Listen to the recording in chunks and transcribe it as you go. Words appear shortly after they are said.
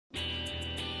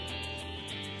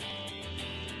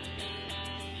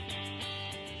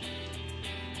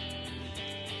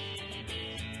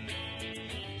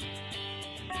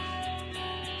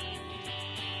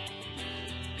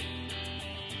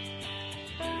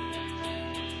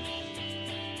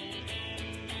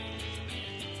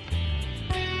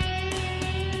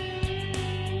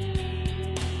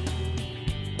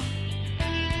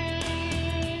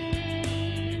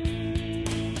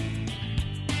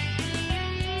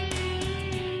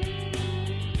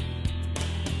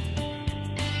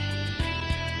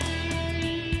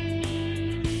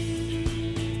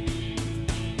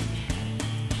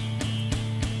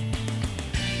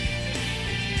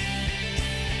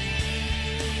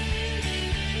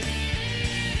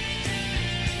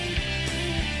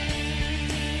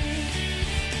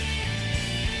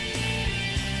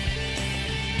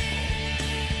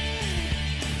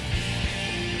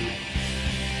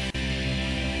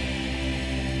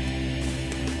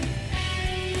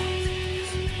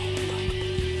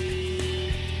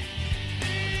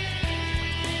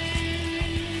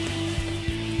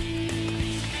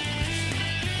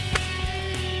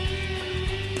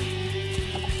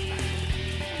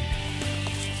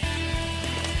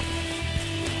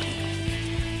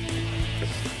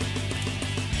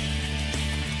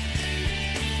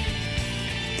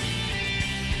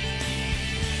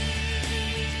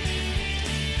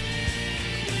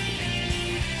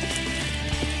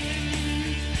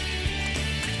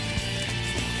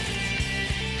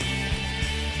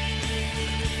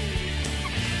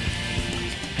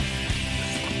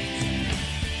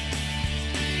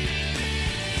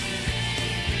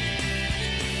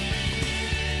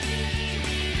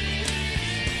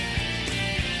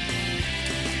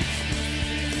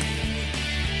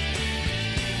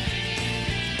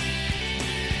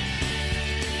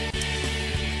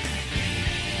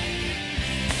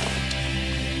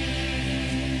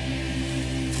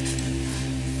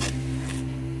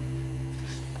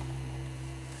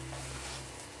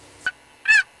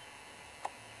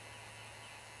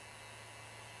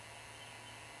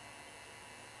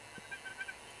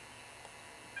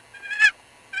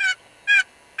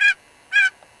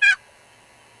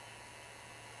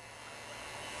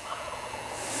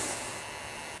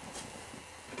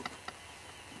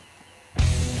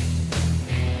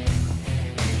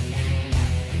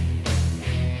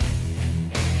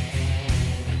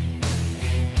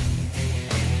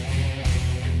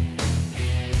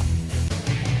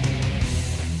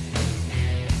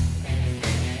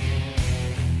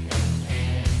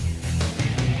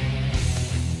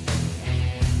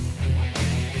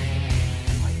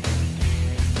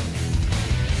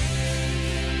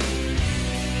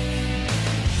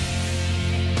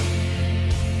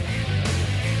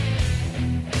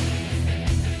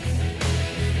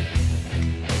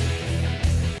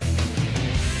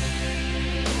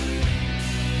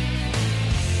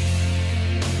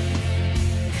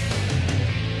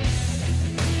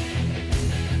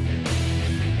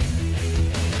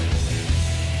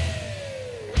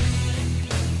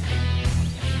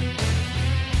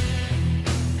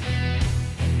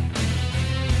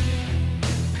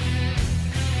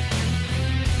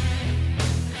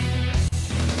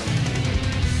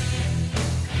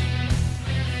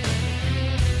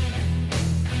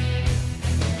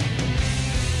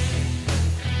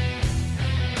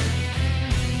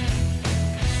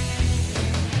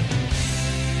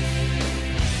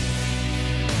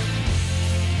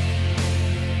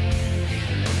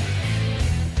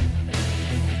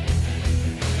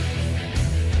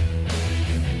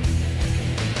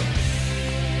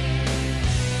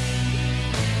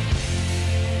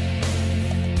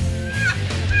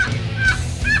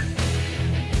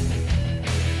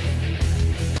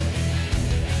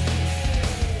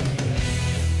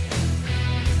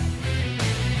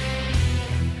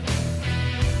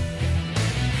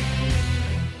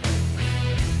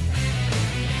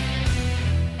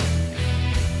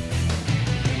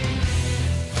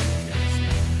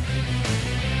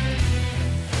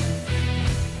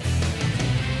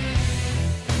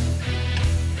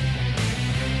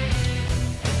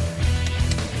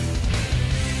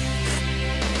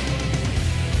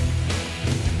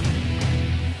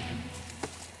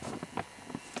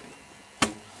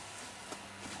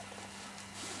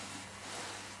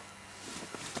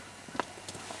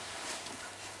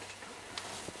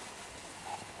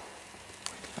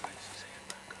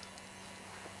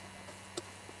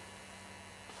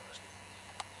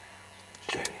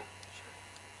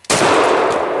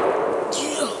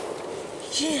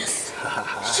Yes.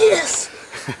 Yes.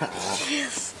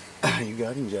 Yes. You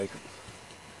got him, Jacob.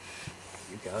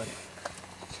 You got him.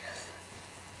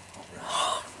 All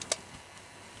right.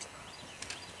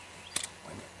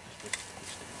 Wait a minute.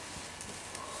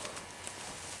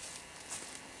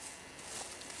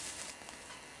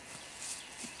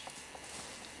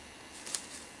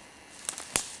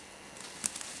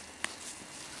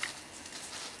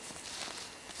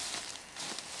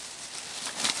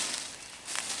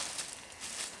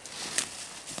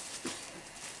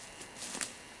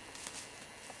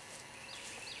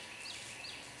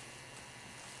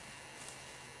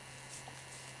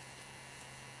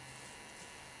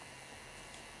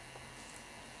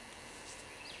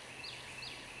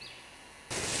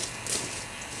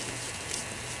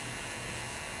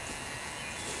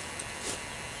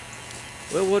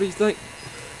 Well, what do you think?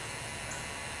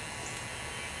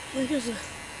 Because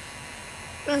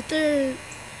right there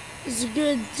is a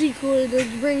good decoy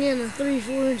to bring in a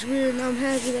 3-4 inch weird, and I'm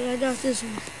happy that I got this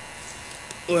one.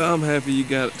 Well, I'm happy you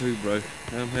got it too, bro.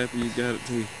 I'm happy you got it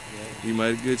too. You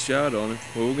made a good shot on him.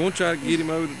 Well, we're gonna try to get him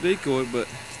over the decoy, but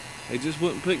he just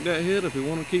wouldn't pick that head up. He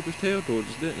wanted to keep his tail towards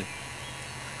us, didn't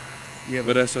he? Yeah,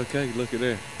 but that's okay. Look at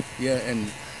there. Yeah,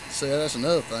 and see, that's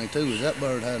another thing too, is that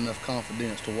bird had enough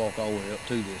confidence to walk all the way up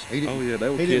to this. He didn't, oh yeah, they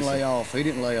were he kissing. didn't lay off. He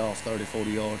didn't lay off 30, 40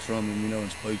 yards from him, you know,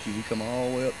 and spooky. He come all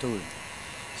the way up to him.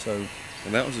 So.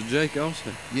 And that was a Jake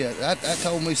also. Yeah, that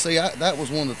told me. See, that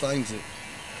was one of the things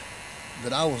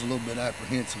that I was a little bit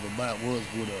apprehensive about, was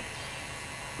with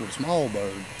a small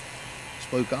bird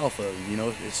spook off of him. You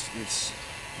know,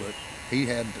 but he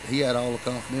had all the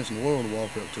confidence in the world to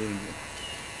walk up to him.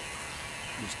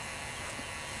 Just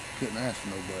couldn't ask for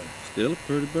nobody. Still a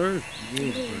pretty bird. He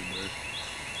was a pretty bird.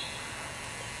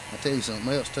 I tell you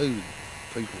something else too,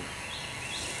 people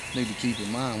need to keep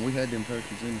in mind. We had them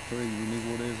turkeys in the tree. We knew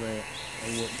where they was at.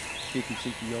 They wasn't 50,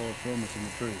 60 yards from us in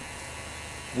the tree.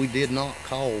 We did not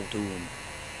call to them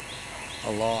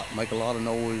a lot, make a lot of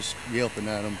noise, yelping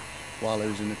at them while they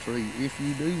was in the tree. If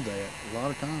you do that, a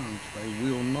lot of times they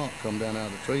will not come down out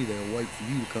of the tree. They'll wait for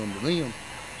you to come to them,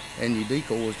 and your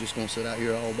decoy is just going to sit out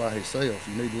here all by himself.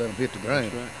 You need to let him hit the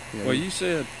ground. That's right. You know? Well, you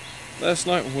said last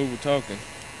night when we were talking,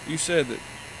 you said that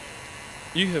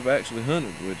you have actually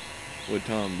hunted with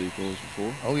tom decoys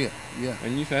before. Oh yeah, yeah.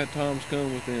 And you've had toms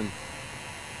come within.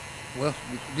 Well,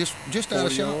 just out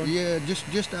of shot, yeah,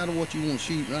 just out of what you want to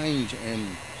shoot range and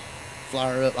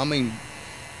flyer up. I mean,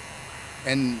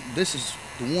 and this is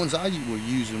the ones I were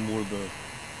using were the,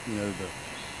 you know, the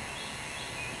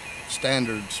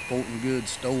standard sporting goods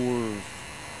store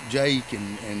Jake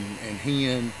and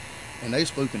hen, and they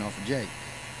spooking off of Jake.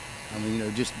 I mean, you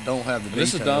know, just don't have the detail.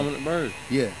 This is a dominant bird.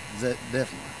 Yeah, that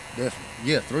definitely.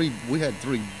 Yeah, we had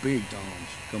 3 big toms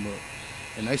come up.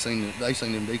 And they seen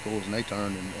them decoys, and they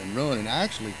turned and run. And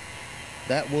actually,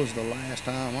 that was the last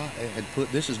time I had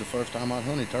this is the first time I'd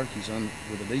hunted turkeys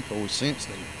with a decoy since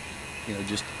then. You know,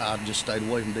 I just stayed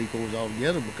away from decoys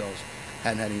altogether because I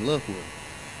hadn't had any luck with them.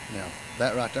 Now,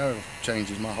 that right there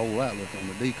changes my whole outlook on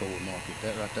the decoy market.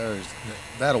 That right there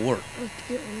that'll work.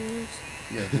 Get one of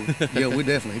those. Yeah, we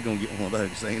definitely gonna get one of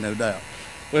those. There ain't no doubt.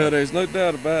 Well, there's no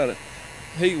doubt about it.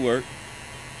 He worked,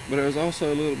 but there was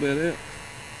also a little bit of it.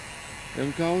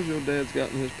 Them calls your dad's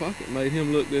got in his pocket made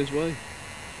him look this way.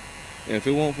 And if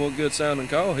it weren't for a good sounding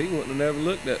call, he wouldn't have never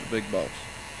looked at the big boss.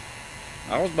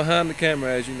 I was behind the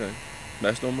camera, as you know.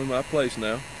 That's normally my place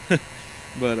now.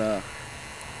 But,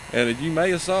 and as you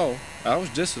may have saw, I was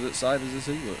just as excited as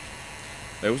he was.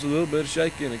 There was a little bit of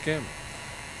shaky in the camera.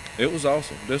 It was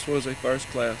awesome. This was a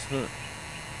first-class hunt.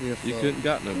 You couldn't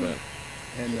got no better.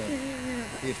 And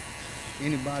if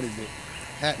anybody that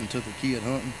hadn't took a kid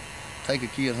hunting, take a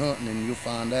kid hunting, and you'll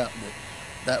find out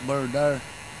that bird there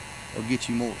will get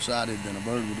you more excited than a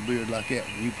bird with a beard like that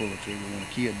when you pull a trigger when a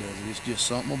kid does it. It's just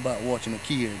something about watching a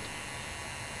kid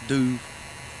do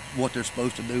what they're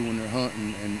supposed to do when they're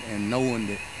hunting, and knowing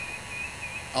that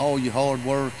all your hard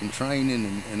work and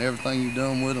training and everything you've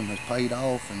done with them has paid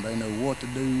off, and they know what to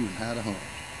do and how to hunt.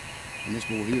 And this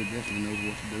boy here definitely knows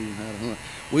what to do and how to hunt.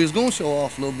 We was going to show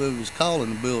off a little bit of his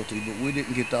calling ability, but we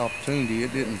didn't get the opportunity.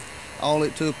 All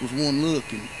it took was one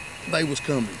look, and they was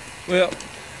coming. Well,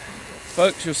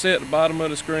 folks, you'll see at the bottom of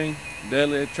the screen,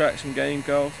 Deadly Attraction Game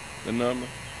Calls, the number.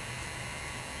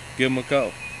 Give him a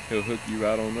call. He'll hook you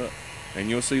right on up. And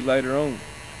you'll see later on,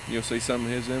 you'll see some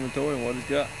of his inventory and what he's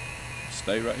got.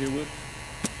 Stay right here with us.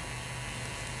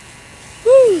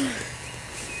 Woo!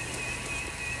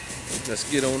 Let's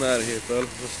get on out of here, fella.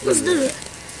 Let's do it.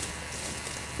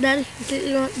 Daddy,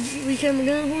 you want we come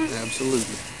gun for him?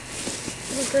 Absolutely.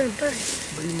 Okay,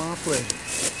 thanks. Be my pleasure.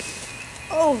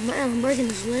 Oh man, I'm breaking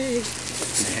his leg.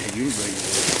 Yeah, you break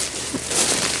it.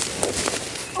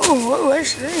 Oh, that's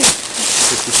strange.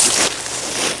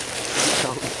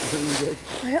 Oh,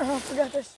 Yeah, I forgot this.